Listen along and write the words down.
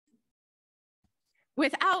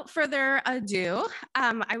Without further ado,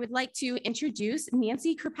 I would like to introduce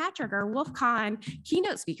Nancy Kirkpatrick, our WOLFcon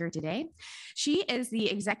keynote speaker today. She is the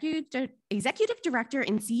executive director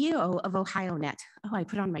and CEO of OhioNet. Oh, I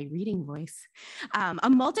put on my reading voice. A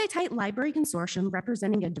multi-site library consortium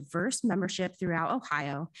representing a diverse membership throughout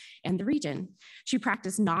Ohio and the region. She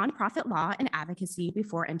practiced nonprofit law and advocacy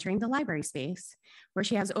before entering the library space, where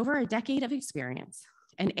she has over a decade of experience.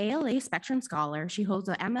 An ALA Spectrum Scholar, she holds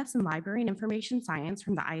an MS in Library and Information Science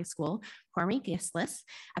from the iSchool Kwame Gislis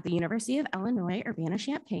at the University of Illinois,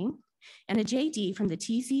 Urbana-Champaign, and a JD from the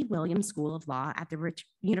T.C. Williams School of Law at the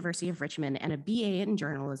University of Richmond, and a BA in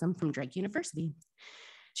Journalism from Drake University.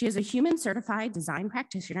 She is a human certified design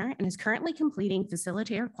practitioner and is currently completing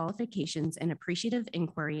facilitator qualifications in appreciative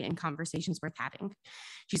inquiry and conversations worth having.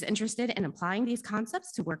 She's interested in applying these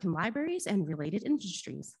concepts to work in libraries and related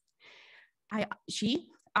industries. She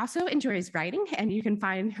also enjoys writing, and you can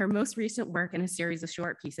find her most recent work in a series of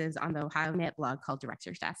short pieces on the OhioNet blog called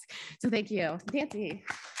Director's Desk. So thank you, Nancy.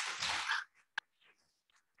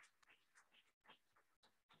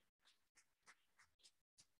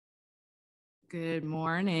 Good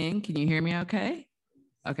morning. Can you hear me okay?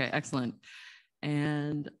 Okay, excellent.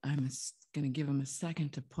 And I'm going to give them a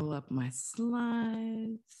second to pull up my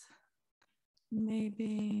slides,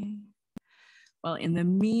 maybe. Well, in the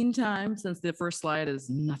meantime, since the first slide is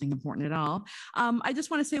nothing important at all, I just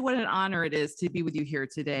want to say what an honor it is to be with you here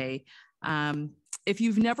today. If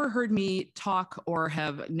you've never heard me talk or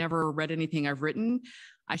have never read anything I've written,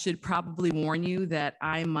 I should probably warn you that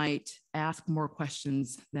I might ask more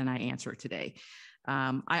questions than I answer today.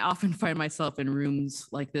 I often find myself in rooms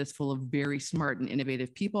like this full of very smart and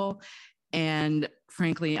innovative people. And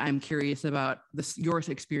frankly, I'm curious about your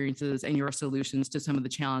experiences and your solutions to some of the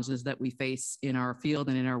challenges that we face in our field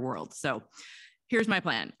and in our world. So here's my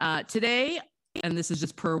plan. Today, and this is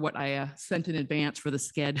just per what I sent in advance for the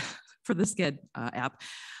SCED app,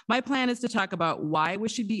 my plan is to talk about why we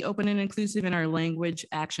should be open and inclusive in our language,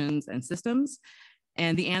 actions, and systems.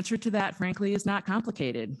 And the answer to that, frankly, is not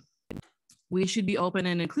complicated. We should be open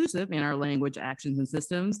and inclusive in our language, actions, and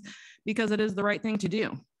systems because it is the right thing to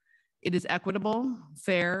do. It is equitable,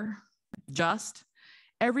 fair, just.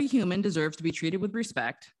 Every human deserves to be treated with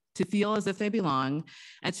respect, to feel as if they belong,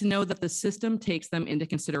 and to know that the system takes them into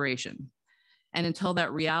consideration. And until that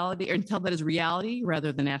is reality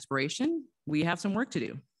rather than aspiration, we have some work to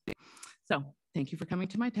do. So thank you for coming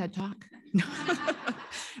to my TED Talk.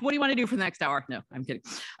 What do you want to do for the next hour? No, I'm kidding.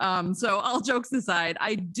 So all jokes aside,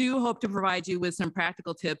 I do hope to provide you with some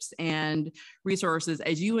practical tips and resources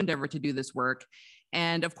as you endeavor to do this work.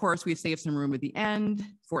 And of course, we've saved some room at the end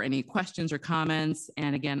for any questions or comments.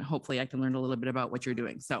 And again, hopefully I can learn a little bit about what you're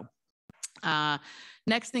doing. So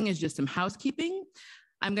next thing is just some housekeeping.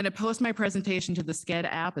 I'm going to post my presentation to the SCED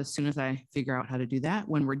app as soon as I figure out how to do that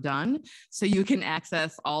when we're done. So you can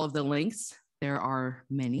access all of the links. There are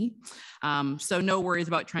many. So no worries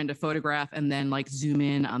about trying to photograph and then like zoom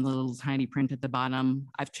in on the little tiny print at the bottom.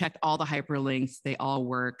 I've checked all the hyperlinks. They all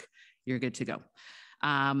work. You're good to go.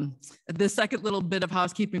 The second little bit of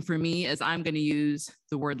housekeeping for me is I'm going to use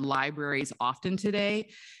the word libraries often today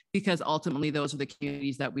because ultimately those are the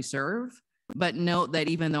communities that we serve. But note that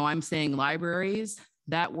even though I'm saying libraries,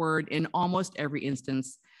 that word in almost every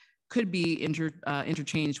instance could be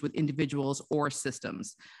interchanged with individuals or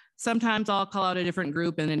systems. Sometimes I'll call out a different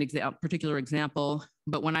group in a particular example,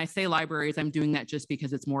 but when I say libraries, I'm doing that just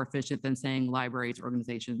because it's more efficient than saying libraries,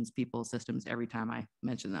 organizations, people, systems every time I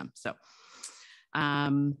mention them. So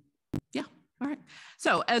yeah, all right.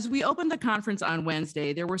 So as we opened the conference on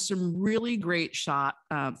Wednesday, there were some really great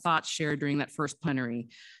thoughts shared during that first plenary.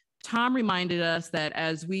 Tom reminded us that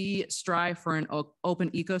as we strive for an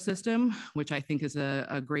open ecosystem, which I think is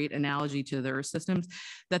a great analogy to their systems,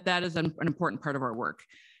 that is an important part of our work.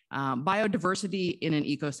 Biodiversity in an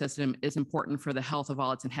ecosystem is important for the health of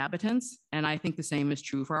all its inhabitants, and I think the same is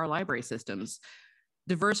true for our library systems.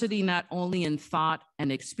 Diversity not only in thought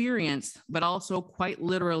and experience, but also quite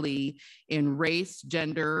literally in race,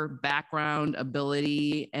 gender, background,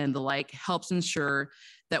 ability, and the like helps ensure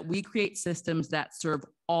that we create systems that serve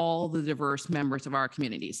all the diverse members of our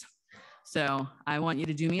communities. So I want you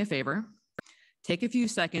to do me a favor. Take a few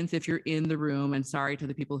seconds if you're in the room, and sorry to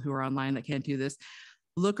the people who are online that can't do this.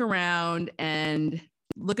 Look around and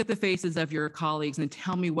look at the faces of your colleagues and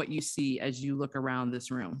tell me what you see as you look around this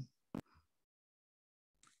room.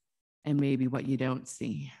 And maybe what you don't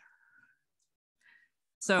see.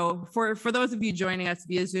 So for those of you joining us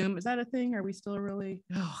via Zoom, is that a thing? Are we still really?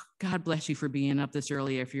 Oh, God bless you for being up this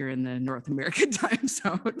early if you're in the North American time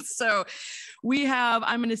zone. So we have,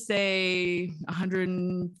 I'm going to say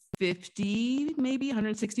 150 150, maybe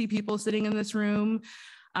 160 people sitting in this room.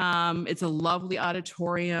 It's a lovely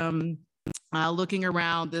auditorium. Looking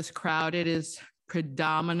around this crowd, it is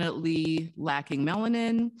predominantly lacking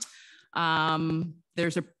melanin.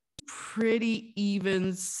 There's a pretty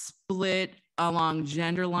even split along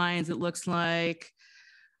gender lines, it looks like.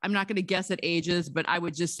 I'm not going to guess at ages, but I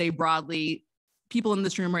would just say broadly, people in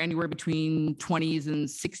this room are anywhere between 20s and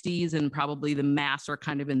 60s, and probably the mass are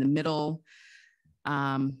kind of in the middle.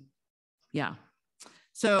 Yeah.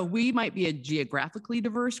 So we might be a geographically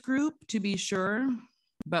diverse group, to be sure,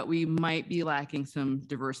 but we might be lacking some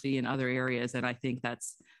diversity in other areas. And I think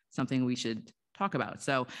that's something we should talk about.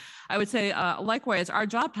 So I would say, likewise, our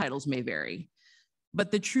job titles may vary, but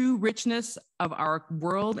the true richness of our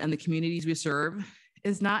world and the communities we serve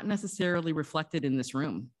is not necessarily reflected in this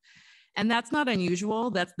room. And that's not unusual.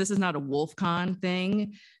 This is not a WOLFcon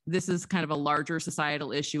thing. This is kind of a larger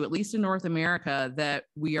societal issue, at least in North America, that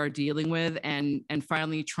we are dealing with and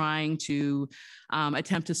finally trying to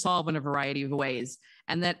attempt to solve in a variety of ways.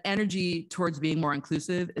 And that energy towards being more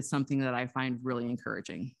inclusive is something that I find really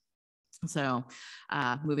encouraging. So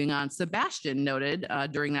moving on, Sebastian noted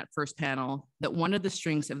during that first panel that one of the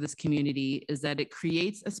strengths of this community is that it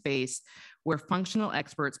creates a space where functional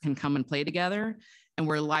experts can come and play together, and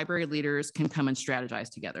where library leaders can come and strategize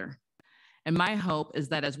together. And my hope is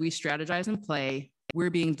that as we strategize and play, we're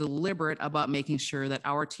being deliberate about making sure that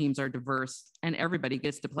our teams are diverse and everybody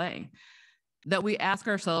gets to play. That we ask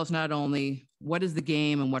ourselves not only what is the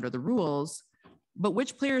game and what are the rules, but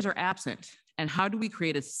which players are absent and how do we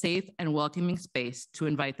create a safe and welcoming space to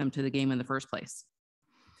invite them to the game in the first place.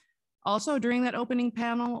 Also, during that opening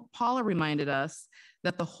panel, Paula reminded us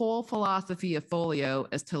that the whole philosophy of Folio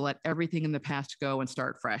is to let everything in the past go and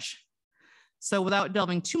start fresh. So without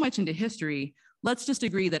delving too much into history, let's just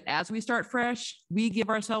agree that as we start fresh, we give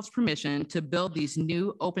ourselves permission to build these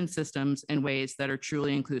new open systems in ways that are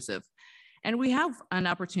truly inclusive. And we have an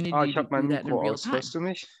opportunity to do that in real time. Hörst du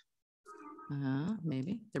mich?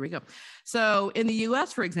 Maybe. There we go. So in the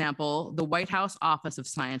US, for example, the White House Office of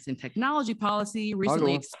Science and Technology Policy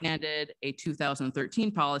recently expanded a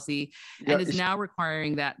 2013 policy and is now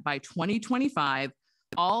requiring that by 2025,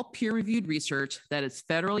 all peer-reviewed research that is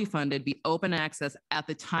federally funded be open access at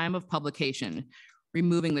the time of publication,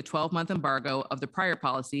 removing the 12-month embargo of the prior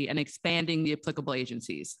policy and expanding the applicable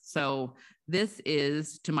agencies. So this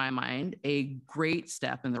is, to my mind, a great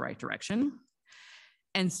step in the right direction.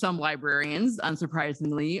 And some librarians,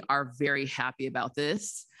 unsurprisingly, are very happy about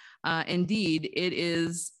this. Indeed, it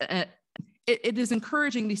is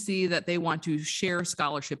encouraging to see that they want to share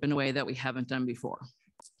scholarship in a way that we haven't done before.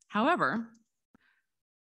 However,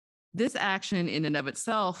 this action in and of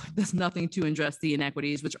itself does nothing to address the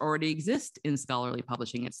inequities which already exist in scholarly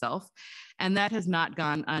publishing itself, and that has not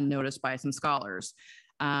gone unnoticed by some scholars.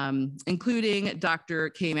 Including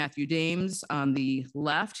Dr. K. Matthew Dames on the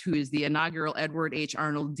left, who is the inaugural Edward H.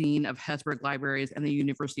 Arnold Dean of Hesburgh Libraries and the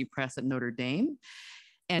University Press at Notre Dame,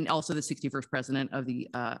 and also the 61st president of the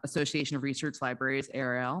Association of Research Libraries,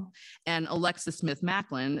 ARL, and Alexis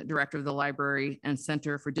Smith-Macklin, director of the Library and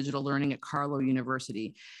Center for Digital Learning at Carlow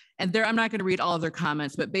University. And I'm not going to read all of their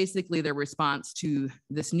comments, but basically their response to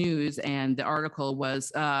this news and the article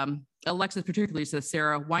was, Alexis particularly says,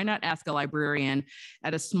 Sarah, why not ask a librarian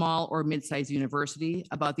at a small or mid-sized university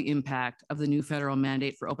about the impact of the new federal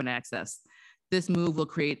mandate for open access? This move will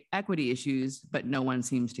create equity issues, but no one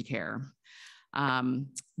seems to care.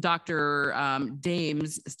 Dr.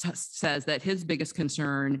 Dames says that his biggest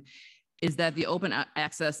concern is that the open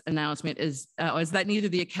access announcement is that neither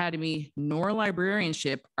the Academy nor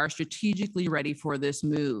librarianship are strategically ready for this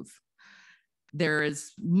move. There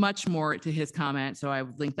is much more to his comment, so I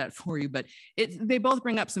would link that for you, but they both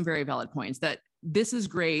bring up some very valid points that this is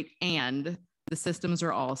great and the systems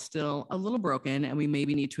are all still a little broken and we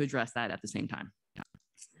maybe need to address that at the same time.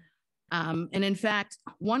 And in fact,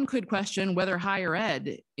 one could question whether higher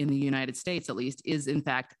ed in the United States, at least, is in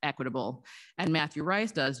fact equitable. And Matthew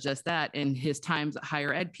Rice does just that in his Times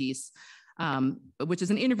Higher Ed piece, which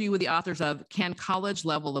is an interview with the authors of Can College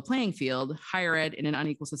Level the Playing Field? Higher Ed in an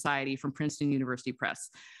Unequal Society from Princeton University Press.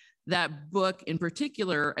 That book in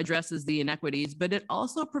particular addresses the inequities, but it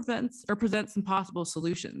also presents some possible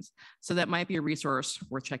solutions. So that might be a resource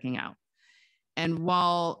worth checking out. And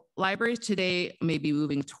while libraries today may be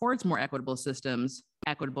moving towards more equitable systems,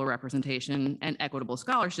 equitable representation, and equitable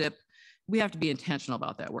scholarship, we have to be intentional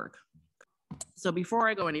about that work. So before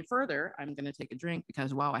I go any further, I'm going to take a drink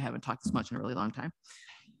because, wow, I haven't talked this much in a really long time.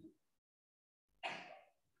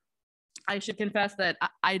 I should confess that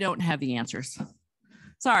I don't have the answers.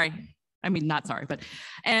 Sorry. I mean, not sorry,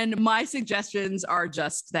 and my suggestions are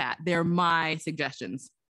just that. They're my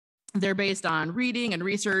suggestions. They're based on reading and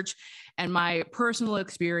research and my personal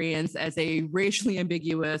experience as a racially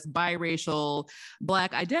ambiguous, biracial,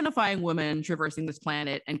 Black identifying woman traversing this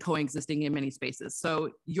planet and coexisting in many spaces.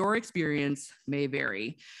 So your experience may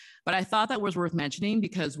vary. But I thought that was worth mentioning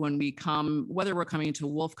because when we come, whether we're coming to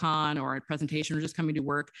WOLFcon or a presentation or just coming to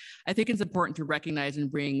work, I think it's important to recognize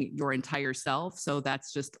and bring your entire self. So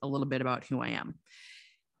that's just a little bit about who I am.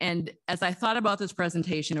 And as I thought about this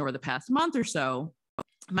presentation over the past month or so,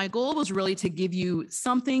 my goal was really to give you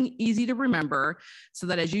something easy to remember so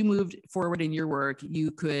that as you moved forward in your work, you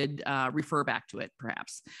could refer back to it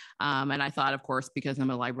perhaps. And I thought, of course, because I'm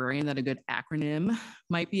a librarian, that a good acronym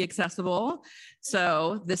might be accessible.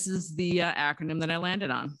 So this is the acronym that I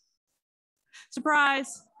landed on.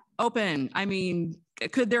 Surprise, open. I mean,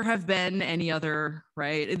 could there have been any other,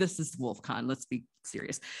 right? This is WOLFcon, let's be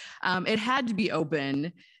serious. It had to be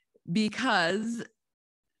open because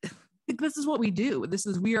this is what we do.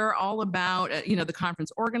 We are all about, the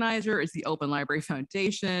conference organizer is the Open Library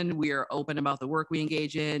Foundation. We are open about the work we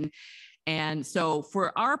engage in. And so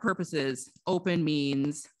for our purposes, open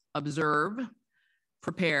means observe,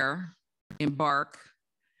 prepare, embark,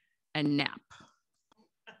 and nap.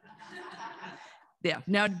 Yeah.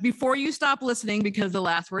 Now, before you stop listening, because the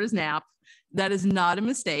last word is nap, that is not a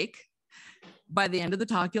mistake. By the end of the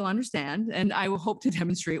talk, you'll understand, and I will hope to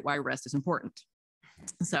demonstrate why rest is important.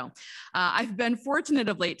 So I've been fortunate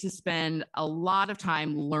of late to spend a lot of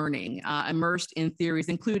time learning, immersed in theories,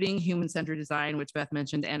 including human-centered design, which Beth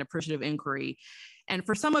mentioned, and appreciative inquiry. And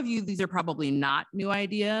for some of you, these are probably not new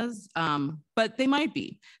ideas, but they might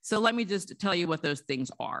be. So let me just tell you what those things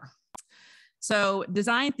are. So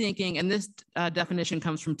design thinking, and this definition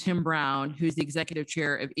comes from Tim Brown, who's the executive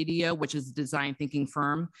chair of IDEO, which is a design thinking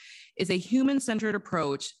firm, is a human-centered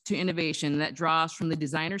approach to innovation that draws from the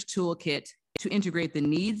designer's toolkit to integrate the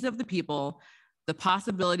needs of the people, the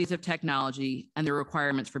possibilities of technology, and the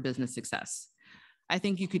requirements for business success. I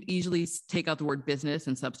think you could easily take out the word business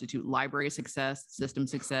and substitute library success, system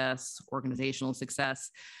success, organizational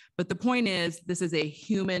success. But the point is, this is a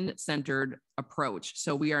human-centered approach.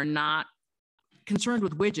 So we are not concerned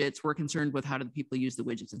with widgets, we're concerned with how do the people use the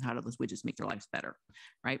widgets and how do those widgets make their lives better,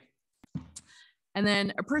 right? And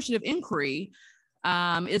then appreciative inquiry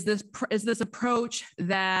is this approach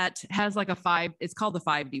that has like it's called the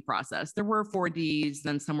 5D process. There were 4Ds,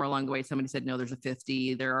 then somewhere along the way, somebody said, no, there's a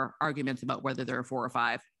 5D. There are arguments about whether there are 4 or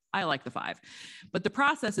 5. I like the 5. But the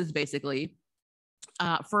process is basically,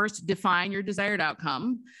 first, define your desired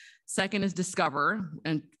outcome. Second is discover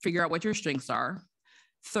and figure out what your strengths are.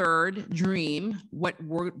 Third, dream what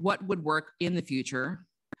would work in the future.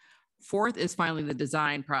 Fourth is finally the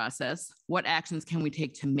design process. What actions can we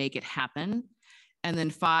take to make it happen? And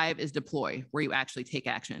then 5 is deploy, where you actually take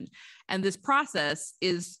action. And this process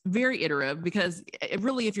is very iterative because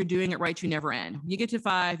really, if you're doing it right, you never end. You get to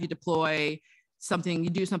 5, you deploy something,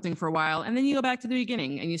 you do something for a while, and then you go back to the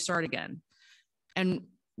beginning and you start again. And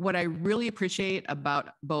what I really appreciate about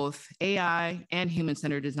both AI and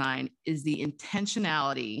human-centered design is the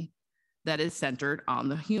intentionality that is centered on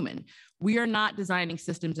the human. We are not designing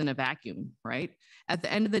systems in a vacuum, right? At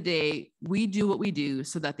the end of the day, we do what we do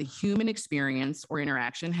so that the human experience or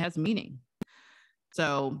interaction has meaning.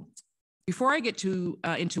 So before I get to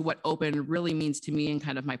into what open really means to me and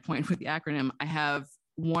kind of my point with the acronym, I have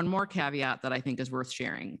one more caveat that I think is worth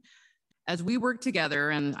sharing. As we work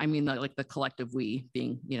together, and I mean like the collective we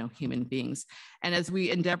being, human beings, and as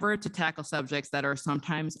we endeavor to tackle subjects that are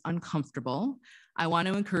sometimes uncomfortable, I want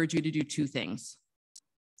to encourage you to do 2 things.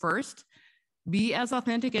 First, be as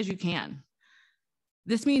authentic as you can.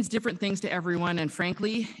 This means different things to everyone, and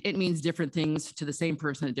frankly, it means different things to the same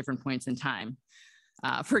person at different points in time.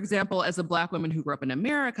 For example, as a Black woman who grew up in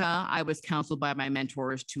America, I was counseled by my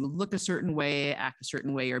mentors to look a certain way, act a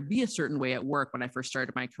certain way, or be a certain way at work when I first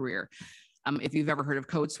started my career. If you've ever heard of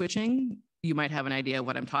code switching, you might have an idea of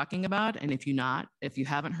what I'm talking about. And if you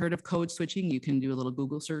haven't heard of code switching, you can do a little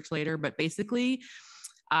Google search later. But basically,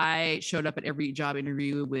 I showed up at every job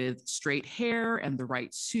interview with straight hair and the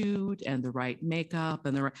right suit and the right makeup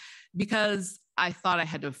because I thought I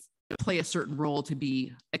had to play a certain role to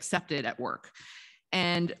be accepted at work.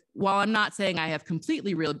 And while I'm not saying I have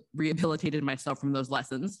completely rehabilitated myself from those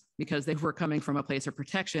lessons because they were coming from a place of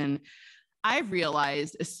protection, I've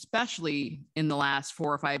realized, especially in the last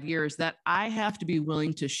 4 or 5 years, that I have to be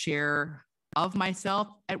willing to share of myself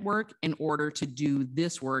at work in order to do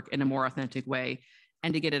this work in a more authentic way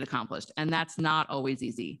and to get it accomplished. And that's not always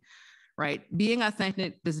easy, right? Being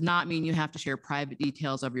authentic does not mean you have to share private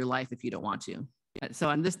details of your life if you don't want to. So,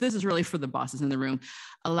 and this is really for the bosses in the room,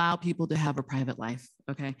 allow people to have a private life,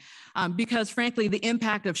 okay? Because frankly, the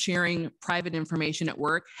impact of sharing private information at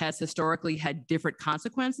work has historically had different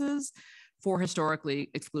consequences for historically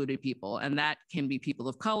excluded people. And that can be people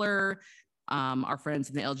of color, our friends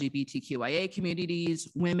in the LGBTQIA communities,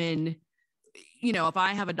 women. You know, if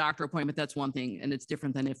I have a doctor appointment, that's one thing, and it's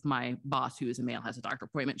different than if my boss, who is a male, has a doctor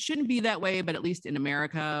appointment. Shouldn't be that way, but at least in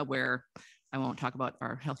America, where I won't talk about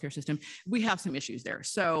our healthcare system, we have some issues there.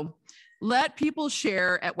 So let people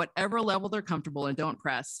share at whatever level they're comfortable and don't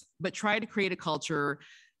press, but try to create a culture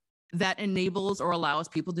that enables or allows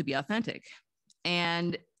people to be authentic.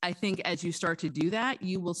 And I think as you start to do that,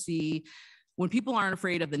 you will see when people aren't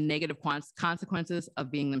afraid of the negative consequences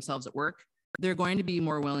of being themselves at work, they're going to be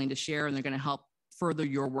more willing to share, and they're going to help further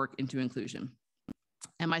your work into inclusion.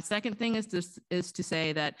 And my second thing is to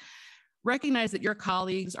say that recognize that your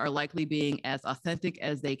colleagues are likely being as authentic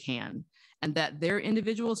as they can, and that their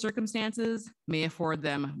individual circumstances may afford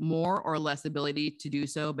them more or less ability to do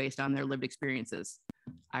so based on their lived experiences.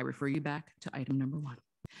 I refer you back to item number 1.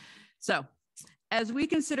 So, as we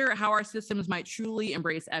consider how our systems might truly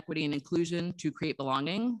embrace equity and inclusion to create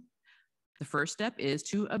belonging, the first step is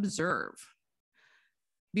to observe.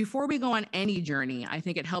 Before we go on any journey, I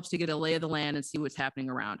think it helps to get a lay of the land and see what's happening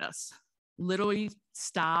around us. Literally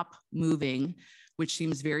stop moving, which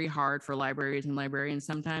seems very hard for libraries and librarians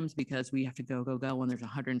sometimes because we have to go when there's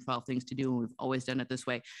 112 things to do and we've always done it this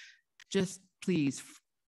way. Just please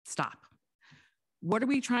stop. What are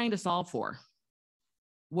we trying to solve for?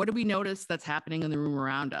 What do we notice that's happening in the room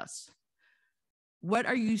around us? What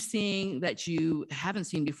are you seeing that you haven't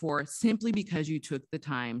seen before simply because you took the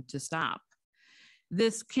time to stop?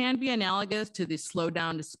 This can be analogous to the slow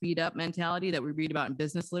down to speed up mentality that we read about in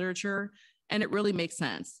business literature, and it really makes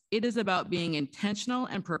sense. It is about being intentional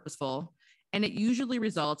and purposeful, and it usually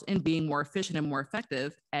results in being more efficient and more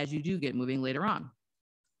effective as you do get moving later on.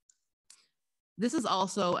 This is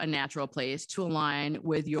also a natural place to align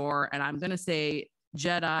with your, and I'm going to say,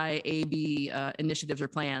 JEDI AB initiatives or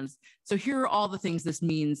plans. So here are all the things this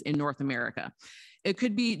means in North America. It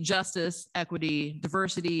could be justice, equity,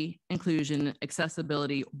 diversity, inclusion,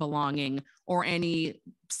 accessibility, belonging, or any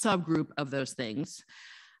subgroup of those things.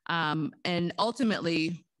 And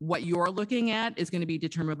ultimately, what you're looking at is going to be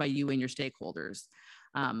determined by you and your stakeholders.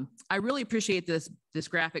 I really appreciate this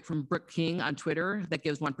graphic from Brooke King on Twitter that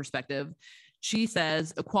gives one perspective. She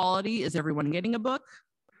says, equality is everyone getting a book.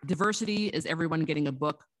 Diversity is everyone getting a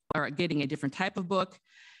book or getting a different type of book.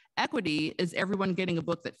 Equity is everyone getting a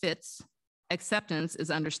book that fits. Acceptance is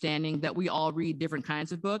understanding that we all read different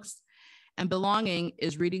kinds of books. And belonging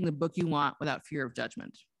is reading the book you want without fear of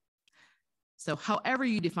judgment. So however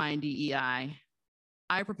you define DEI,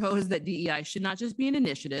 I propose that DEI should not just be an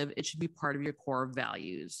initiative, it should be part of your core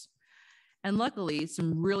values. And luckily,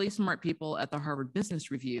 some really smart people at the Harvard Business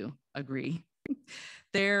Review agree.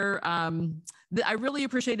 I really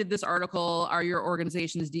appreciated this article, Are Your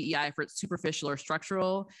Organization's DEI Efforts Superficial or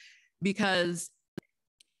Structural? Because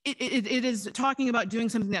it is talking about doing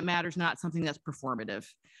something that matters, not something that's performative.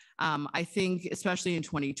 I think, especially in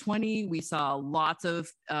 2020, we saw lots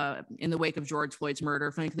of, in the wake of George Floyd's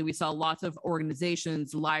murder, frankly, we saw lots of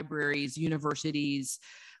organizations, libraries, universities,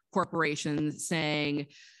 corporations saying,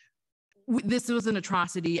 this was an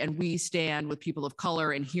atrocity and we stand with people of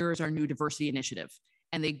color and here's our new diversity initiative.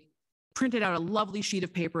 And they printed out a lovely sheet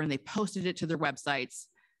of paper and they posted it to their websites.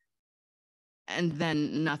 And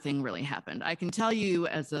then nothing really happened. I can tell you,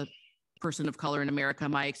 as a person of color in America,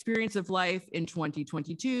 my experience of life in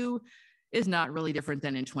 2022 is not really different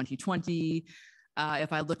than in 2020.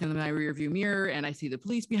 If I look in my rearview mirror and I see the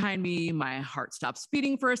police behind me, my heart stops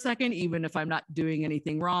beating for a second, even if I'm not doing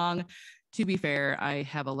anything wrong. To be fair, I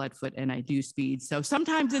have a lead foot and I do speed. So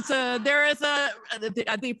sometimes they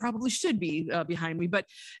probably should be behind me, but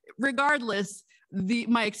regardless,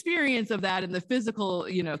 my experience of that and the physical,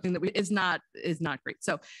 thing that is not great.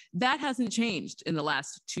 So that hasn't changed in the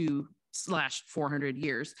last 2/400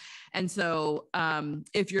 years. And so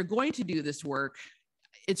if you're going to do this work,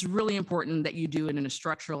 it's really important that you do it in a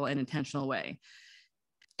structural and intentional way.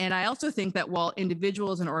 And I also think that while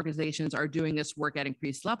individuals and organizations are doing this work at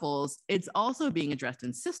increased levels, it's also being addressed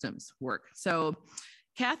in systems work. So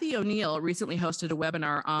Kathy O'Neill recently hosted a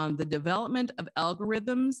webinar on the development of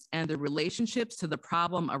algorithms and the relationships to the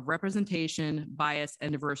problem of representation, bias,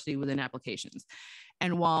 and diversity within applications.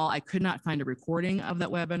 And while I could not find a recording of that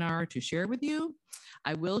webinar to share with you,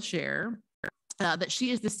 I will share that she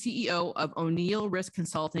is the CEO of O'Neill Risk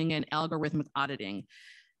Consulting and Algorithmic Auditing.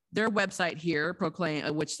 Their website here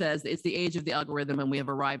which says it's the age of the algorithm and we have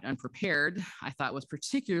arrived unprepared, I thought was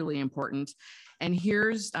particularly important. And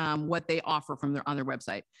here's what they offer on their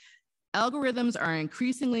website. Algorithms are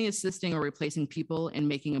increasingly assisting or replacing people in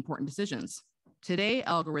making important decisions. Today,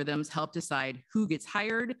 algorithms help decide who gets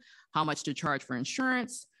hired, how much to charge for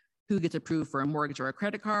insurance, who gets approved for a mortgage or a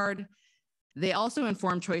credit card. They also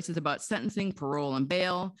inform choices about sentencing, parole, and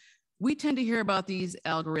bail. We tend to hear about these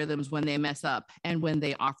algorithms when they mess up and when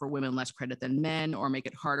they offer women less credit than men or make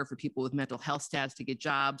it harder for people with mental health stats to get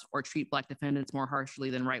jobs or treat Black defendants more harshly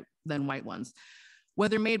than white ones.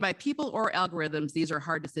 Whether made by people or algorithms, these are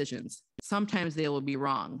hard decisions. Sometimes they will be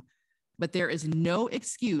wrong, but there is no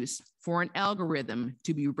excuse for an algorithm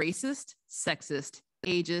to be racist, sexist,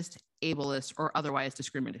 ageist, ableist, or otherwise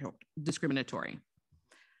discriminatory.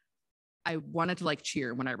 I wanted to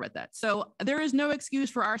cheer when I read that. So there is no excuse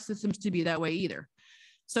for our systems to be that way either.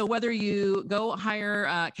 So whether you go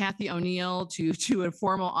hire Kathy O'Neill to do a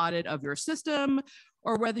formal audit of your system,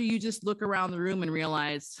 or whether you just look around the room and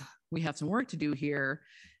realize we have some work to do here,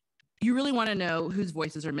 you really want to know whose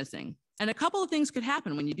voices are missing. And a couple of things could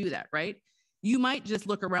happen when you do that, right? You might just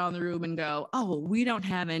look around the room and go, oh, we don't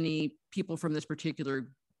have any people from this particular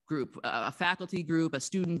group, a faculty group, a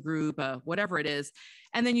student group, whatever it is,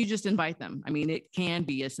 and then you just invite them. I mean, it can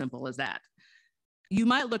be as simple as that. You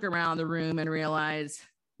might look around the room and realize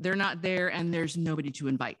they're not there and there's nobody to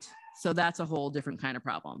invite. So that's a whole different kind of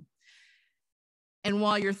problem. And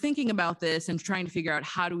while you're thinking about this and trying to figure out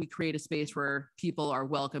how do we create a space where people are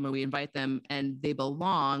welcome and we invite them and they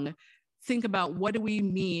belong, think about what do we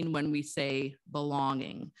mean when we say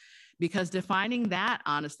belonging? Because defining that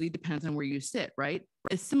honestly depends on where you sit, right?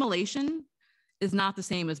 Assimilation is not the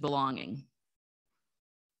same as belonging.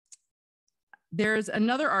 There's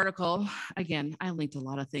another article, again, I linked a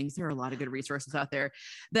lot of things. There are a lot of good resources out there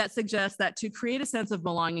that suggest that to create a sense of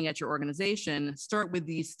belonging at your organization, start with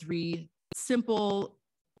these 3 simple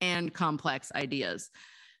and complex ideas.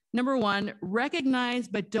 Number 1, recognize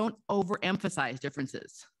but don't overemphasize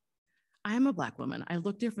differences. I am a Black woman. I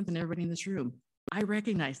look different than everybody in this room. I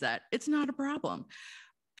recognize that. It's not a problem,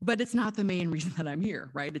 but it's not the main reason that I'm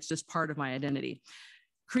here, right? It's just part of my identity.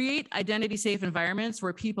 Create identity-safe environments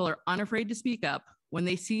where people are unafraid to speak up when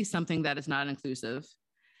they see something that is not inclusive,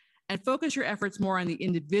 and focus your efforts more on the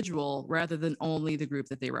individual rather than only the group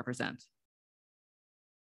that they represent.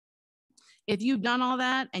 If you've done all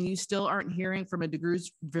that and you still aren't hearing from a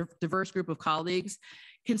diverse group of colleagues,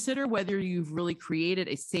 consider whether you've really created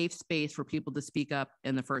a safe space for people to speak up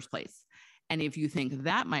in the first place. And if you think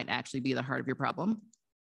that might actually be the heart of your problem,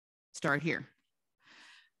 start here.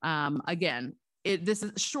 Again, this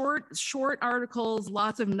is short articles,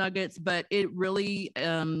 lots of nuggets, but it really,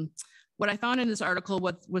 what I found in this article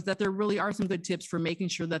was that there really are some good tips for making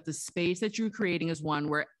sure that the space that you're creating is one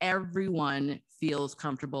where everyone feels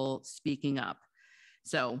comfortable speaking up.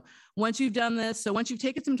 So once you've done this, once you've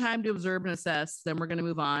taken some time to observe and assess, then we're going to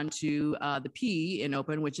move on to the P in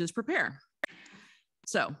open, which is prepare.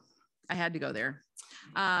 So I had to go there.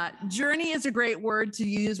 Journey is a great word to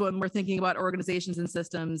use when we're thinking about organizations and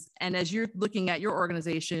systems. And as you're looking at your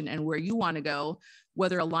organization and where you want to go,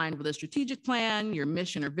 whether aligned with a strategic plan, your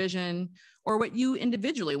mission or vision, or what you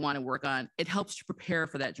individually want to work on, it helps to prepare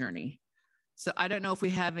for that journey. So I don't know if we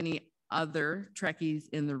have any other Trekkies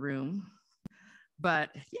in the room, but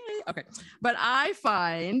yay, okay. But I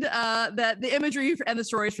find that the imagery and the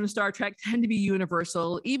stories from Star Trek tend to be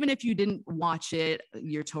universal. Even if you didn't watch it,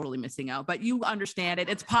 you're totally missing out, but you understand it.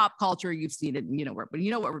 It's pop culture. You've seen it, you know what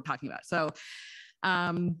we're talking about. So,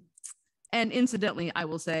 and incidentally, I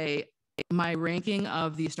will say my ranking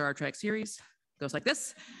of the Star Trek series goes like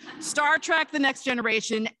this. Star Trek, The Next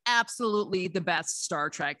Generation, absolutely the best Star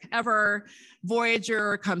Trek ever.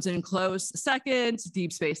 Voyager comes in close second.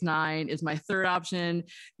 Deep Space Nine is my third option.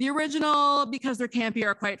 The original, because they're campy,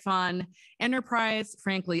 are quite fun. Enterprise,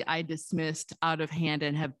 frankly, I dismissed out of hand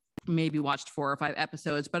and have maybe watched 4 or 5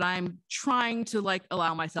 episodes, but I'm trying to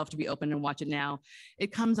allow myself to be open and watch it now.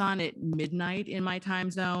 It comes on at midnight in my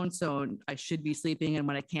time zone, so I should be sleeping, and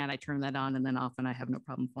when I can, I turn that on and then off, and I have no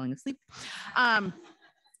problem falling asleep.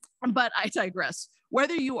 But I digress.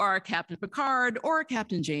 Whether you are Captain Picard or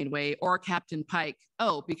Captain Janeway or Captain Pike,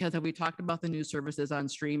 because have we talked about the new services on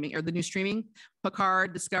streaming, or the new streaming,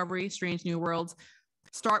 Picard, Discovery, Strange New Worlds,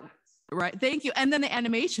 right, thank you. And then the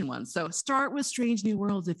animation ones. So start with Strange New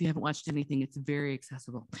Worlds if you haven't watched anything. It's very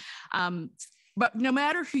accessible. But no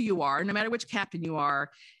matter who you are, no matter which captain you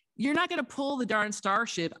are, you're not going to pull the darn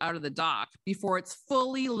starship out of the dock before it's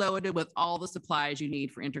fully loaded with all the supplies you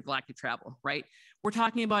need for intergalactic travel, right? We're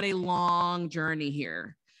talking about a long journey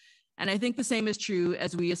here. And I think the same is true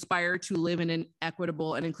as we aspire to live in an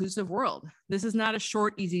equitable and inclusive world. This is not a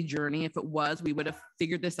short, easy journey. If it was, we would have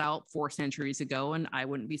figured this out 4 centuries ago, and I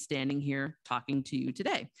wouldn't be standing here talking to you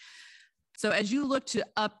today. So as you look to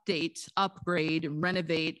update, upgrade,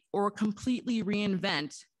 renovate, or completely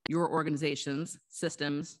reinvent your organizations,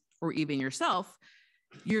 systems, or even yourself,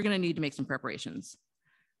 you're going to need to make some preparations.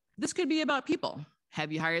 This could be about people.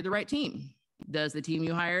 Have you hired the right team? Does the team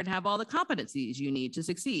you hired have all the competencies you need to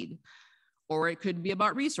succeed? Or it could be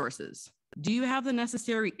about resources. Do you have the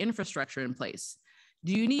necessary infrastructure in place?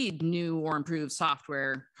 Do you need new or improved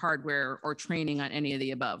software, hardware, or training on any of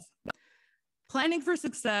the above? Planning for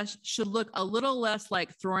success should look a little less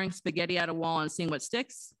like throwing spaghetti at a wall and seeing what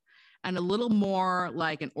sticks, and a little more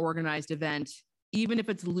like an organized event, even if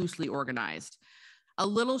it's loosely organized. A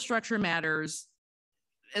little structure matters,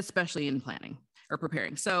 especially in planning or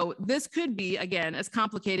preparing. So this could be, again, as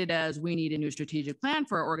complicated as we need a new strategic plan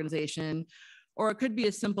for our organization, or it could be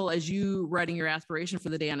as simple as you writing your aspiration for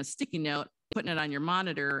the day on a sticky note, putting it on your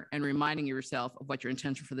monitor, and reminding yourself of what your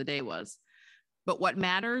intention for the day was. But what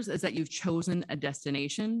matters is that you've chosen a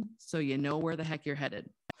destination so you know where the heck you're headed.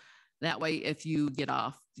 That way, if you get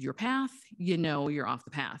off your path, you know you're off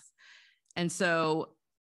the path. And so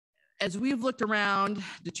as we've looked around,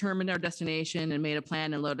 determined our destination, and made a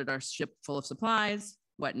plan and loaded our ship full of supplies,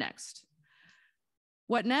 what next?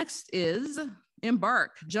 What next is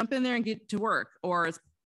embark, jump in there and get to work, or as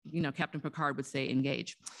Captain Picard would say,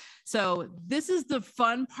 engage. So this is the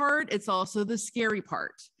fun part. It's also the scary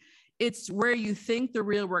part. It's where you think the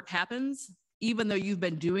real work happens, even though you've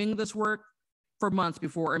been doing this work for months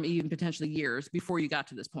before, or even potentially years before you got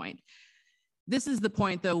to this point. This is the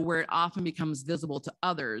point, though, where it often becomes visible to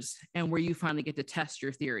others and where you finally get to test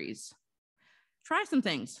your theories. Try some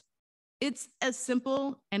things. It's as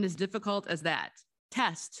simple and as difficult as that.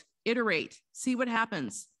 Test, iterate, see what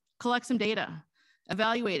happens, collect some data,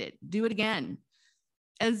 evaluate it, do it again.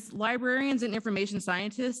 As librarians and information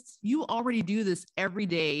scientists, you already do this every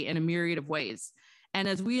day in a myriad of ways. And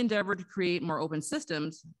as we endeavor to create more open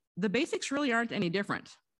systems, the basics really aren't any different.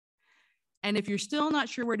 And if you're still not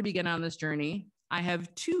sure where to begin on this journey, I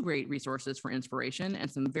have 2 great resources for inspiration and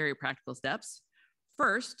some very practical steps.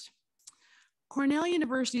 First, Cornell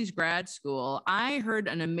University's grad school. I heard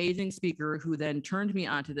an amazing speaker who then turned me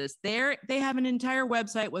onto this. They have an entire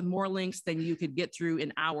website with more links than you could get through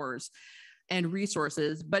in hours and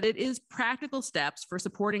resources, but it is practical steps for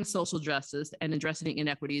supporting social justice and addressing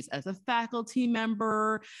inequities as a faculty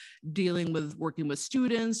member, working with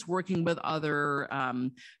students, working with other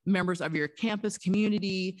members of your campus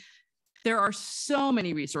community. There are so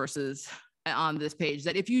many resources on this page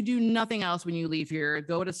that if you do nothing else when you leave here,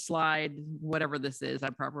 go to slide, whatever this is,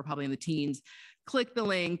 we're probably in the teens, click the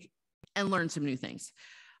link and learn some new things.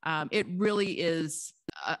 It really is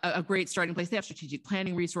a great starting place. They have strategic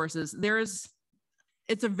planning resources.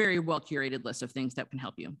 It's a very well curated list of things that can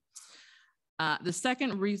help you. The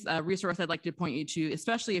second resource I'd like to point you to,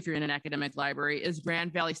 especially if you're in an academic library, is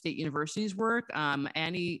Grand Valley State University's work.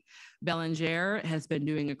 Annie Bellinger has been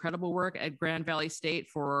doing incredible work at Grand Valley State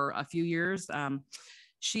for a few years.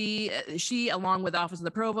 She, along with the Office of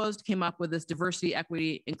the Provost, came up with this diversity,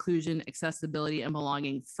 equity, inclusion, accessibility, and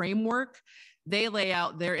belonging framework. They lay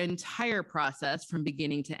out their entire process from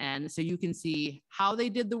beginning to end. So you can see how they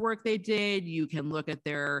did the work they did. You can look at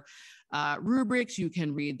their rubrics. You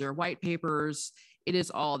can read their white papers. It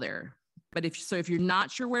is all there. But if you're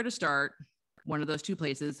not sure where to start, one of those 2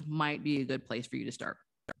 places might be a good place for you to start.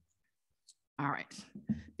 All right.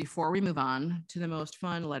 Before we move on to the most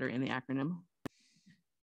fun letter in the acronym,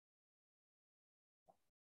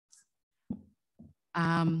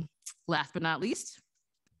 last but not least,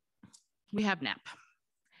 we have NAP.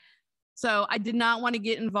 So I did not want to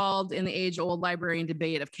get involved in the age-old librarian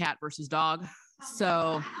debate of cat versus dog.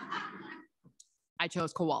 So I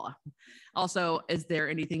chose koala. Also, is there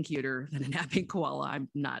anything cuter than a napping koala? I'm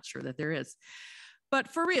not sure that there is. But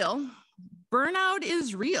for real, burnout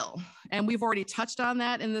is real. And we've already touched on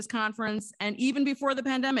that in this conference. And even before the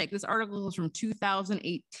pandemic, this article is from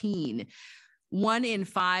 2018. 1 in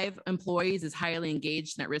 5 employees is highly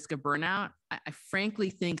engaged and at risk of burnout. I frankly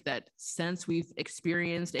think that since we've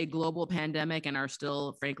experienced a global pandemic and are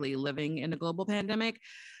still, frankly, living in a global pandemic,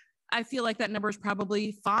 I feel like that number is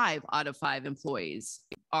probably 5 out of 5 employees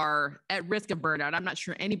are at risk of burnout. I'm not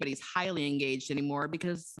sure anybody's highly engaged anymore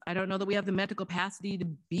because I don't know that we have the mental capacity to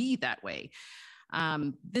be that way.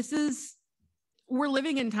 We're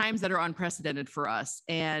living in times that are unprecedented for us.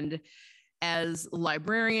 And as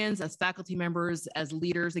librarians, as faculty members, as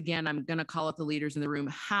leaders, again, I'm going to call up the leaders in the room.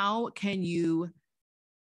 How can you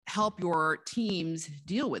help your teams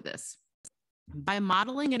deal with this? by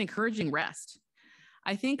modeling and encouraging rest.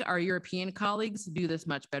 I think our European colleagues do this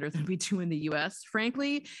much better than we do in the US,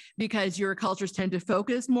 frankly, because your cultures tend to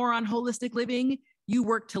focus more on holistic living. You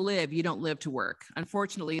work to live, you don't live to work.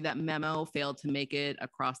 Unfortunately, that memo failed to make it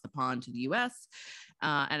across the pond to the US.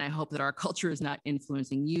 And I hope that our culture is not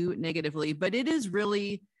influencing you negatively, but it is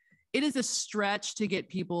a stretch to get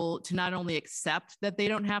people to not only accept that they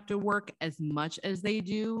don't have to work as much as they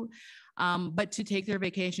do, but to take their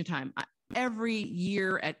vacation time. Every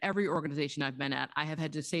year at every organization I've been at, I have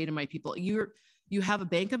had to say to my people, you have a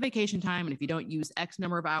bank of vacation time, and if you don't use X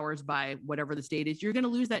number of hours by whatever this date is, you're going to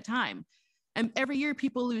lose that time. And every year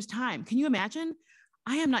people lose time. Can you imagine?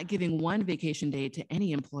 I am not giving one vacation day to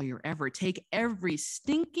any employer ever. Take every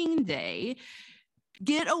stinking day,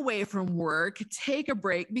 get away from work, take a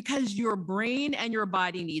break, because your brain and your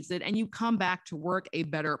body needs it, and you come back to work a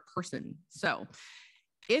better person. So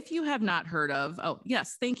if you have not heard of, oh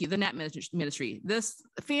yes, thank you, the NAP Ministry. This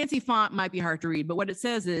fancy font might be hard to read, but what it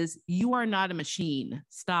says is, you are not a machine,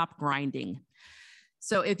 stop grinding.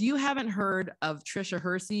 So if you haven't heard of Tricia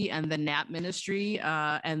Hersey and the NAP Ministry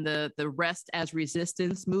and the Rest as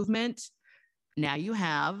Resistance movement, now you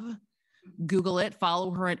have. Google it,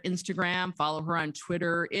 follow her on Instagram, follow her on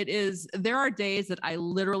Twitter. There are days that I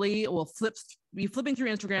literally will be flipping through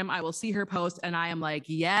Instagram. I will see her post and I am like,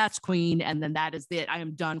 yes, queen. And then that is it. I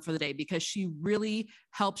am done for the day, because she really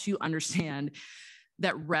helps you understand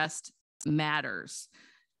that rest matters.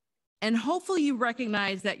 And hopefully you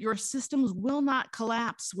recognize that your systems will not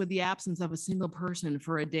collapse with the absence of a single person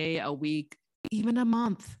for a day, a week, even a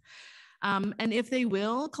month. And if they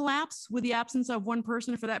will collapse with the absence of one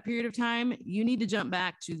person for that period of time, you need to jump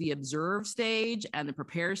back to the observe stage and the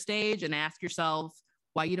prepare stage and ask yourself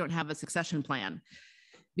why you don't have a succession plan.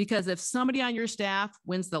 Because if somebody on your staff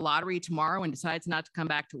wins the lottery tomorrow and decides not to come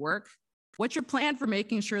back to work, what's your plan for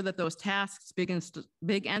making sure that those tasks,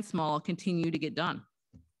 big and small, continue to get done?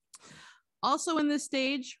 Also in this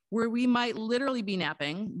stage, where we might literally be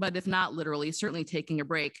napping, but if not literally, certainly taking a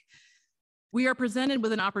break, we are presented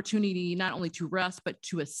with an opportunity not only to rest, but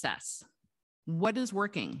to assess what is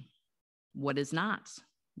working, what is not,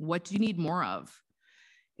 what do you need more of?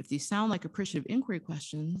 If these sound like appreciative inquiry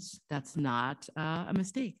questions, that's not a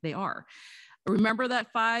mistake, they are. Remember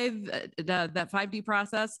that 5D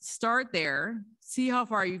process, start there, see how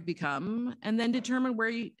far you've become, and then determine where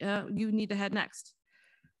you need to head next.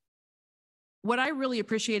 What I really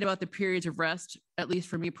appreciate about the periods of rest, at least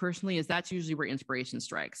for me personally, is that's usually where inspiration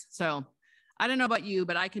strikes. So I don't know about you,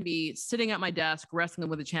 but I can be sitting at my desk, wrestling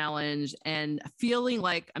with a challenge and feeling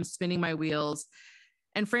like I'm spinning my wheels.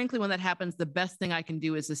 And frankly, when that happens, the best thing I can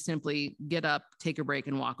do is to simply get up, take a break,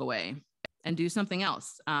 and walk away and do something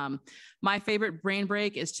else. My favorite brain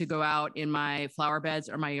break is to go out in my flower beds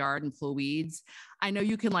or my yard and pull weeds. I know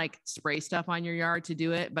you can like spray stuff on your yard to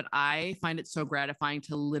do it, but I find it so gratifying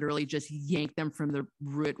to literally just yank them from the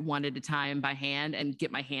root one at a time by hand and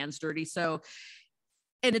get my hands dirty.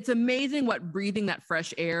 And it's amazing what breathing that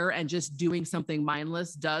fresh air and just doing something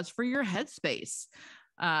mindless does for your headspace.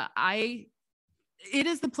 It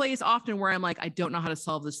is the place often where I'm like, I don't know how to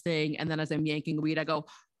solve this thing. And then as I'm yanking a weed, I go,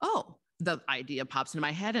 oh, the idea pops into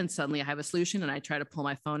my head and suddenly I have a solution, and I try to pull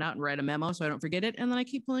my phone out and write a memo so I don't forget it. And then I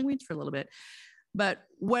keep pulling weeds for a little bit. But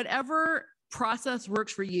whatever process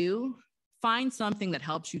works for you, find something that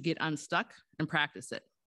helps you get unstuck and practice it.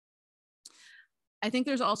 I think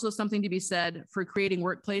there's also something to be said for creating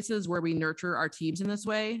workplaces where we nurture our teams in this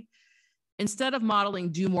way. Instead of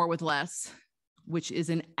modeling do more with less, which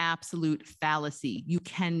is an absolute fallacy. You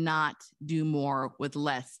cannot do more with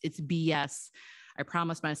less. It's BS. I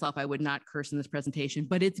promised myself I would not curse in this presentation,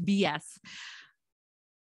 but it's BS.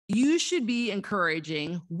 We should be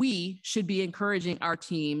encouraging our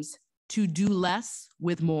teams to do less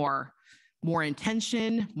with more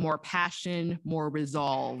intention, more passion, more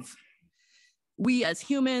resolve. We as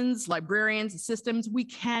humans, librarians, systems, we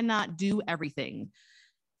cannot do everything.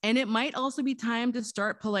 And it might also be time to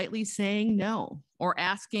start politely saying no, or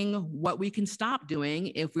asking what we can stop doing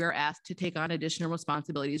if we are asked to take on additional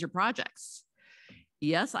responsibilities or projects.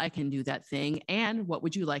 Yes, I can do that thing. And what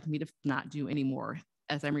would you like me to not do anymore,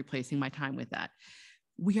 as I'm replacing my time with that?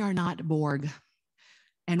 We are not Borg.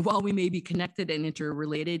 And while we may be connected and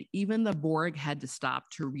interrelated, even the Borg had to stop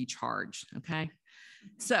to recharge, okay?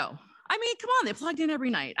 So, I mean, come on, they plugged in every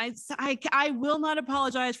night. I will not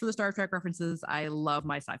apologize for the Star Trek references. I love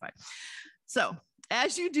my sci-fi. So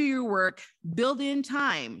as you do your work, build in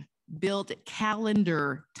time, build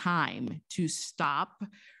calendar time to stop,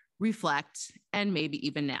 reflect, and maybe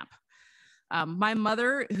even nap. My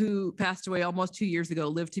mother, who passed away almost 2 years ago,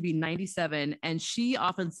 lived to be 97, and she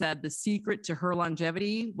often said the secret to her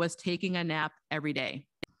longevity was taking a nap every day.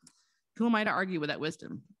 Who am I to argue with that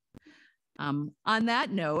wisdom? On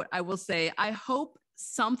that note, I will say, I hope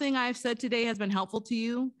something I've said today has been helpful to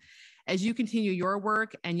you as you continue your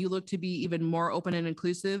work and you look to be even more open and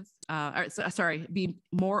inclusive. Be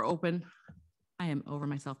more open. I am over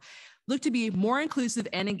myself. Look to be more inclusive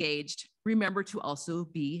and engaged. Remember to also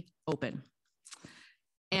be open.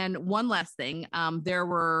 And one last thing, there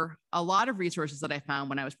were a lot of resources that I found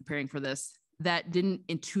when I was preparing for this that didn't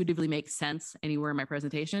intuitively make sense anywhere in my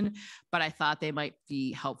presentation, but I thought they might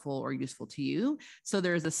be helpful or useful to you. So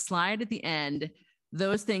there's a slide at the end.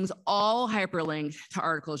 Those things all hyperlinked to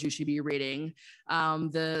articles you should be reading.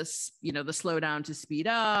 The slowdown to speed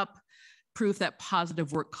up, proof that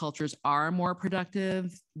positive work cultures are more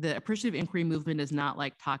productive. The appreciative inquiry movement is not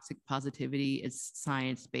like toxic positivity. It's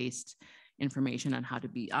science-based information on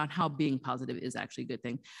how being positive is actually a good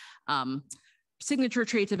thing. Signature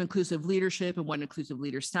traits of inclusive leadership and what inclusive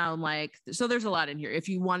leaders sound like. So there's a lot in here. If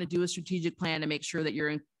you want to do a strategic plan to make sure that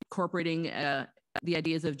you're incorporating the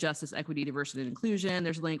ideas of justice, equity, diversity, and inclusion,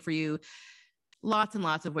 there's a link for you. Lots and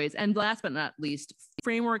lots of ways. And last but not least,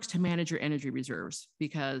 frameworks to manage your energy reserves,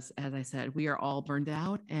 because as I said, we are all burned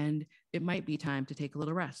out and it might be time to take a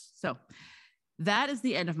little rest. So that is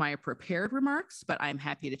the end of my prepared remarks, but I'm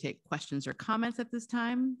happy to take questions or comments at this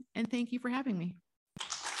time. And thank you for having me.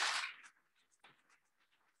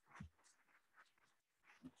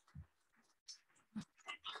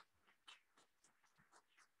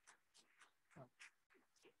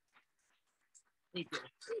 Thank you.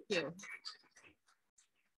 Thank you.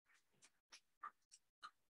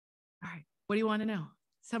 All right. What do you want to know?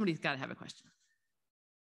 Somebody's got to have a question.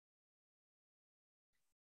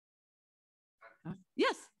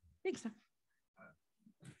 Yes. Thanks. Should I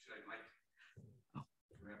mic? Oh.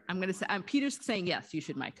 I'm going to say, Peter's saying yes, you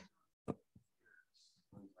should mic.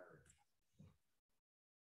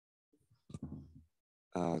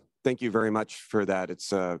 Thank you very much for that.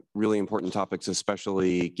 It's really important topics,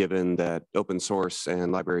 especially given that open source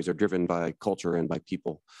and libraries are driven by culture and by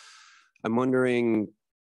people. I'm wondering,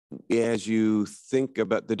 as you think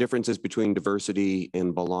about the differences between diversity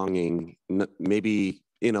and belonging, maybe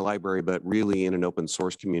in a library, but really in an open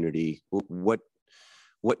source community, what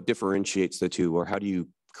differentiates the two, or how do you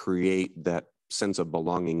create that sense of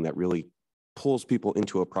belonging that really pulls people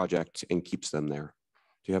into a project and keeps them there?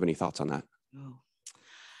 Do you have any thoughts on that? Oh.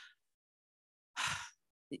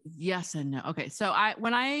 Yes and no. Okay, so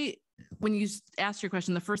when you asked your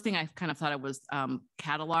question, the first thing I kind of thought of was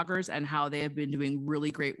catalogers and how they have been doing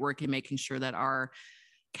really great work in making sure that our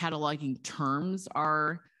cataloging terms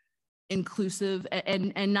are inclusive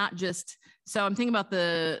and not just. So I'm thinking about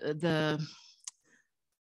the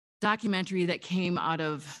documentary that came out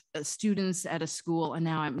of students at a school, and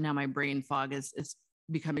now my brain fog is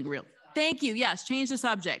becoming real. Thank you. Yes, change the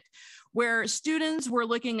subject. Where students were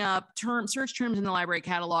looking up search terms in the library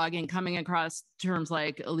catalog and coming across terms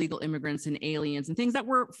like illegal immigrants and aliens and things that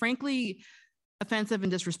were frankly offensive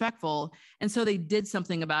and disrespectful. And so they did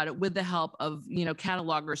something about it with the help of,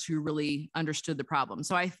 catalogers who really understood the problem.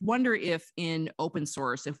 So I wonder if in open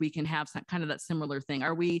source, if we can have some kind of that similar thing.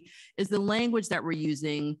 Is the language that we're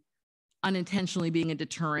using unintentionally being a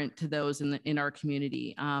deterrent to those in our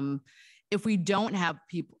community? If we don't have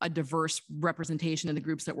a diverse representation in the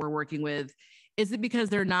groups that we're working with, is it because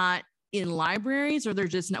they're not in libraries, or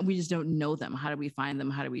we just don't know them? How do we find them?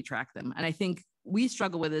 How do we track them? And I think we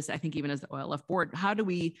struggle with this, I think even as the OLF board. How do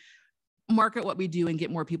we market what we do and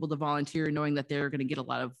get more people to volunteer, knowing that they're going to get a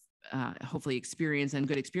lot of hopefully experience and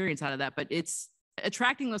good experience out of that? But it's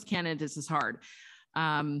attracting those candidates is hard.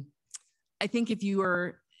 I think if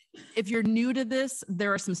you're new to this,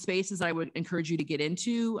 there are some spaces I would encourage you to get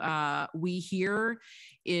into. We Here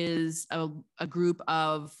is a group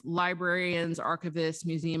of librarians, archivists,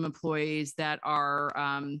 museum employees that are,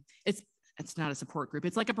 it's not a support group.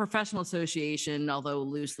 It's like a professional association, although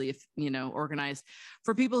loosely, organized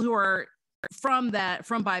for people who are from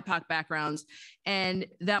BIPOC backgrounds. And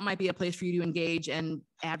that might be a place for you to engage and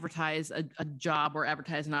advertise a job or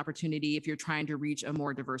advertise an opportunity if you're trying to reach a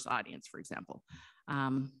more diverse audience, for example.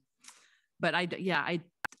 But I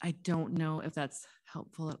don't know if that's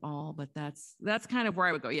helpful at all, but that's kind of where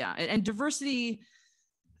I would go. Yeah. And diversity,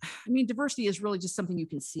 diversity is really just something you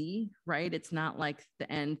can see, right? It's not like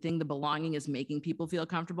the end thing. The belonging is making people feel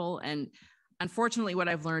comfortable. And unfortunately, what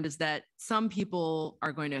I've learned is that some people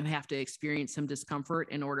are going to have to experience some discomfort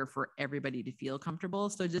in order for everybody to feel comfortable.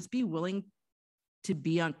 So just be willing to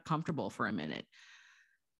be uncomfortable for a minute.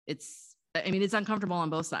 I mean, it's uncomfortable on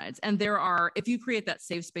both sides. And there are, if you create that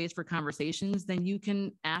safe space for conversations, then you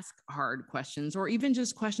can ask hard questions, or even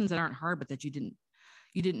just questions that aren't hard, but that you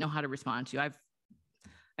didn't know how to respond to. I've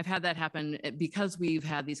had that happen because we've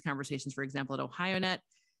had these conversations, for example, at OhioNet.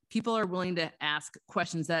 People are willing to ask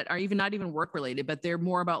questions that are not even work related, but they're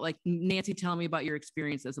more about like, Nancy, tell me about your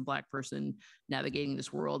experience as a Black person navigating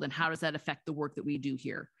this world, and how does that affect the work that we do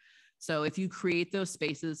here? So if you create those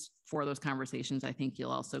spaces for those conversations, I think you'll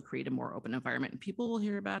also create a more open environment, and people will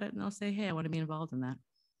hear about it and they'll say, hey, I want to be involved in that.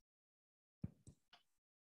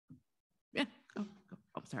 Yeah, go.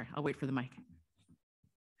 Oh, sorry, I'll wait for the mic.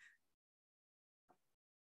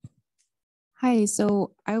 Hi,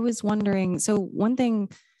 so I was wondering, so one thing,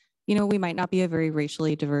 we might not be a very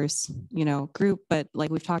racially diverse, group, but like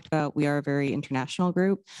we've talked about, we are a very international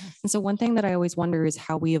group. And so one thing that I always wonder is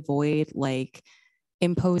how we avoid like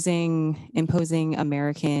imposing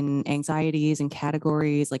American anxieties and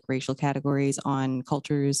categories, like racial categories, on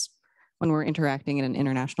cultures when we're interacting in an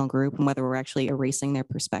international group, and whether we're actually erasing their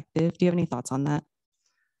perspective. Do you have any thoughts on that?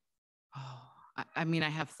 Oh, I mean, I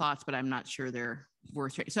have thoughts, but I'm not sure they're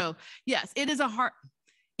worth it. So yes, it is a hard,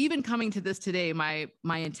 even coming to this today, my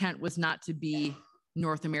intent was not to be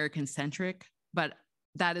North American centric, but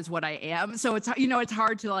that is what I am. So it's, it's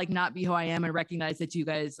hard to like not be who I am and recognize that you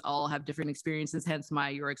guys all have different experiences, hence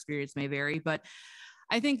your experience may vary. But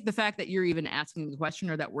I think the fact that you're even asking the question,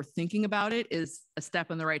 or that we're thinking about it, is a step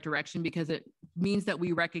in the right direction, because it means that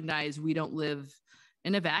we recognize we don't live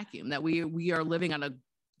in a vacuum, that we are living on a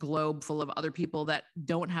globe full of other people that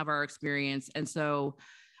don't have our experience. And so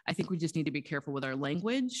I think we just need to be careful with our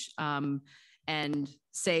language, and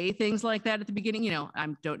say things like that at the beginning. I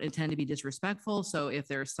don't intend to be disrespectful. So if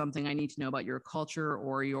there's something I need to know about your culture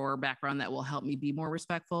or your background that will help me be more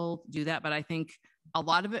respectful, do that. But I think a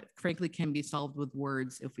lot of it, frankly, can be solved with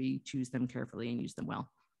words if we choose them carefully and use them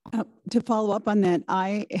well. To follow up on that,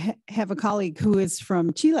 I have a colleague who is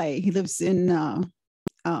from Chile. He lives in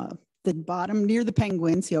the bottom near the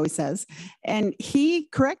penguins, he always says. And he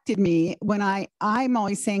corrected me when I'm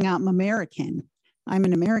always saying I'm American. I'm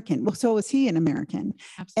an American. Well, so is he an American?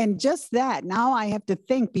 Absolutely. And just that, now I have to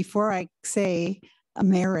think before I say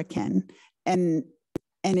American. And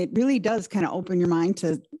it really does kind of open your mind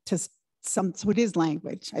to what is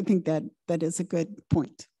language. I think that is a good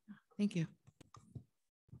point. Thank you.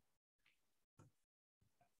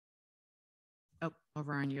 Oh,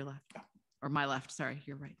 over on your left, or my left, sorry,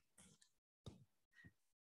 you're right.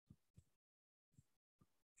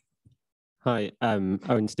 Hi,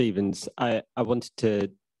 Owen Stevens. I wanted to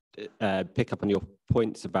pick up on your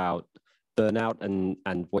points about burnout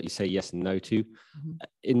and what you say yes and no to. Mm-hmm.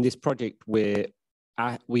 In this project, we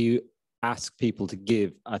ask people to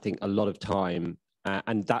give, I think, a lot of time,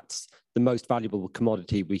 and that's the most valuable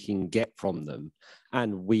commodity we can get from them.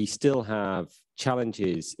 And we still have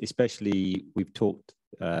challenges, especially we've talked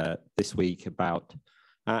this week about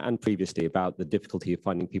and previously about the difficulty of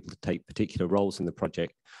finding people to take particular roles in the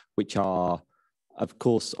project, which are, of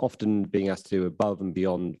course, often being asked to do above and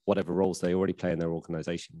beyond whatever roles they already play in their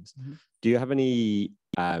organizations. Mm-hmm. Do you have any,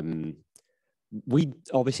 we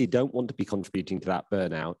obviously don't want to be contributing to that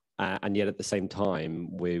burnout, and yet at the same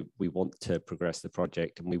time, we want to progress the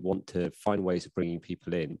project and we want to find ways of bringing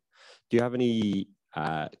people in. Do you have any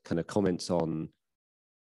kind of comments on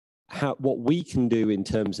what we can do in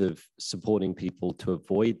terms of supporting people to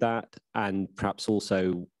avoid that, and perhaps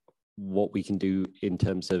also what we can do in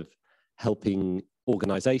terms of helping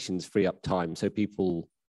organizations free up time so people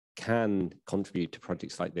can contribute to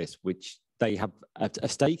projects like this, which they have a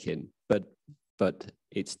stake in, but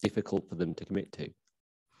it's difficult for them to commit to?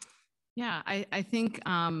 Yeah, I think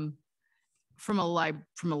from a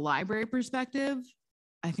library perspective,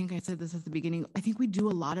 I think I said this at the beginning, I think we do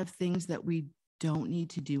a lot of things that we don't need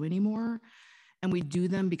to do anymore. And we do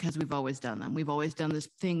them because we've always done them. We've always done this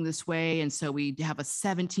thing this way. And so we have a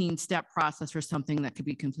 17-step process for something that could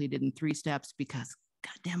be completed in 3 steps because,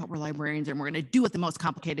 God damn it, we're librarians and we're going to do it the most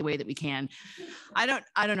complicated way that we can. I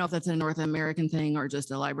don't know if that's a North American thing or just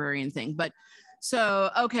a librarian thing, but so,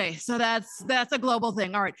 okay. So that's a global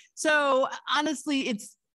thing. All right. So honestly,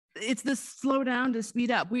 it's this slow down to speed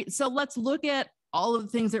up. So let's look at all of the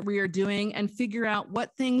things that we are doing and figure out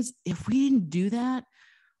what things, if we didn't do that,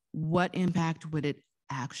 what impact would it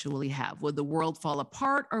actually have? Would the world fall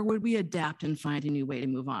apart, or would we adapt and find a new way to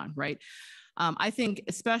move on, right? I think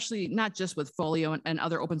especially not just with Folio and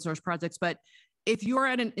other open source projects, but if you're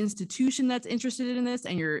at an institution that's interested in this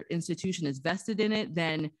and your institution is vested in it,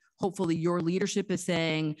 then hopefully your leadership is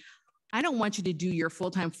saying, I don't want you to do your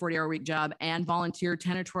full-time 40-hour-week job and volunteer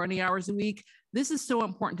 10 or 20 hours a week. This is so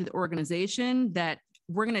important to the organization that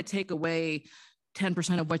we're going to take away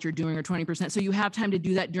 10% of what you're doing or 20%. So you have time to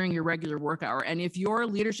do that during your regular work hour. And if your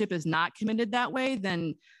leadership is not committed that way,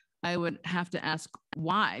 then I would have to ask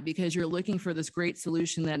why, because you're looking for this great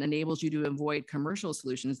solution that enables you to avoid commercial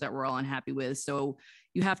solutions that we're all unhappy with. So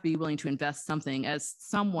you have to be willing to invest something. As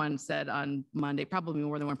someone said on Monday, probably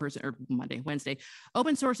more than one person, or Wednesday,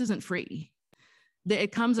 open source isn't free.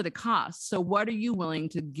 It comes at a cost. So what are you willing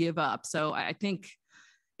to give up? So I think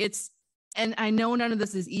and I know none of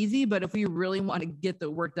this is easy, but if we really want to get the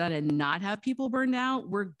work done and not have people burned out,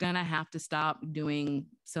 we're going to have to stop doing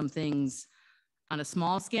some things on a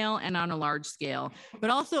small scale and on a large scale. But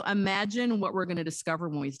also imagine what we're going to discover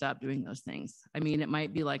when we stop doing those things. I mean, it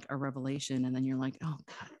might be like a revelation, and then you're like, oh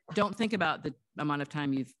God, don't think about the amount of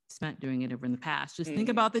time you've spent doing it over in the past. Just think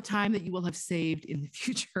about the time that you will have saved in the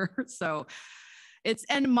future. So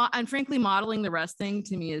and frankly, modeling the rest thing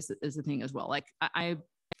to me is the thing as well. Like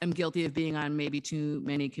I'm guilty of being on maybe too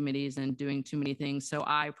many committees and doing too many things. So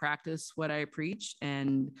I practice what I preach,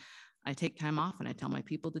 and I take time off, and I tell my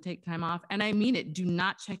people to take time off. And I mean it. Do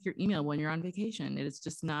not check your email when you're on vacation. It is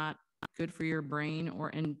just not good for your brain,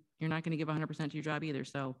 and you're not going to give 100% to your job either.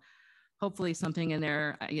 So hopefully something in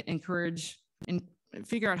there, I encourage and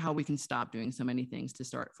figure out how we can stop doing so many things to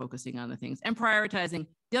start focusing on the things and prioritizing.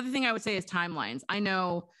 The other thing I would say is timelines. I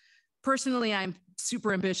know personally I'm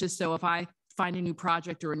super ambitious. So if I find a new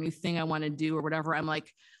project or a new thing I want to do or whatever, I'm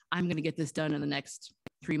like, I'm going to get this done in the next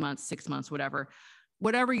 3 months, 6 months, whatever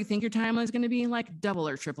you think your timeline is going to be, like double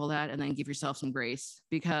or triple that, and then give yourself some grace,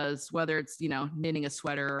 because whether it's, knitting a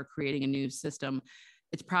sweater or creating a new system,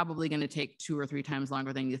 it's probably going to take 2 or 3 times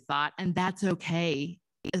longer than you thought. And that's okay,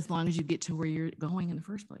 as long as you get to where you're going in the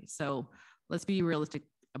first place. So let's be realistic,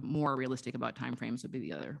 more realistic about timeframes would be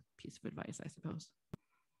the other piece of advice, I suppose.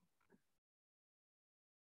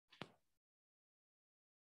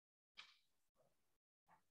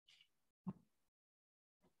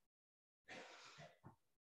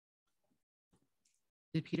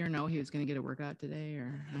 Did Peter know he was going to get a workout today,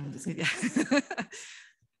 or I'm just kidding?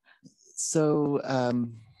 So,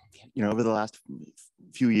 over the last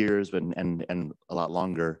few years and a lot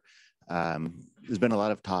longer, there's been a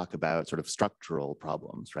lot of talk about sort of structural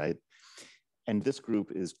problems, right? And this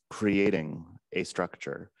group is creating a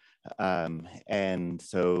structure. And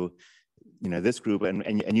so, this group,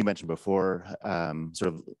 and you mentioned before,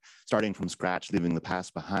 sort of starting from scratch, leaving the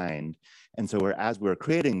past behind. And so as we're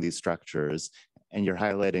creating these structures, and you're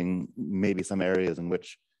highlighting maybe some areas in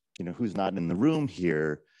which, who's not in the room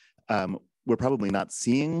here, we're probably not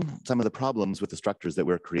seeing some of the problems with the structures that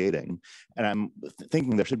we're creating. And I'm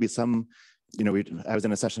thinking there should be some, I was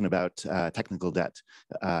in a session about technical debt,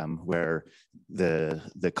 where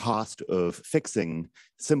the cost of fixing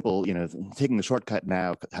simple, taking the shortcut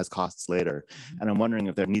now has costs later. And I'm wondering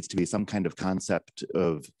if there needs to be some kind of concept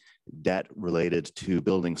of debt related to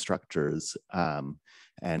building structures,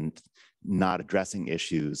 and not addressing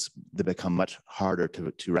issues that become much harder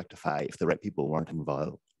to rectify if the right people weren't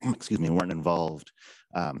involved. Weren't involved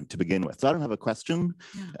to begin with. So I don't have a question.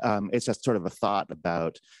 Yeah. It's just sort of a thought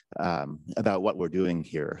about what we're doing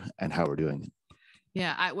here and how we're doing it.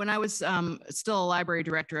 Yeah, when I was still a library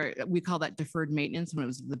director, we call that deferred maintenance when it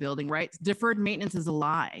was the building, right? Deferred maintenance is a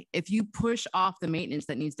lie. If you push off the maintenance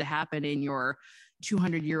that needs to happen in your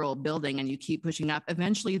 200-year-old building and you keep pushing up,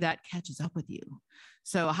 eventually that catches up with you.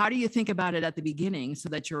 So how do you think about it at the beginning so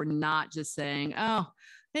that you're not just saying, oh,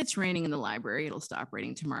 it's raining in the library, it'll stop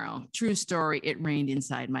raining tomorrow. True story, it rained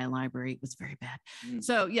inside my library. It was very bad.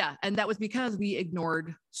 So yeah, and that was because we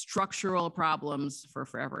ignored structural problems for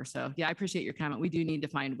forever. So yeah, I appreciate your comment. We do need to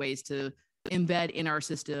find ways to embed in our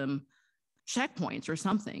system checkpoints or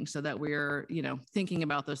something so that we're, thinking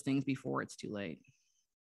about those things before it's too late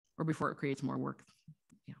or before it creates more work.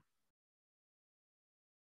 Yeah.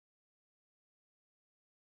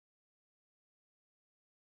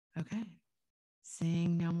 Okay.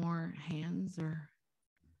 Seeing no more hands or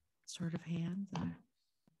sort of hands,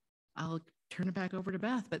 I'll turn it back over to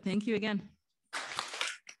Beth, but thank you again.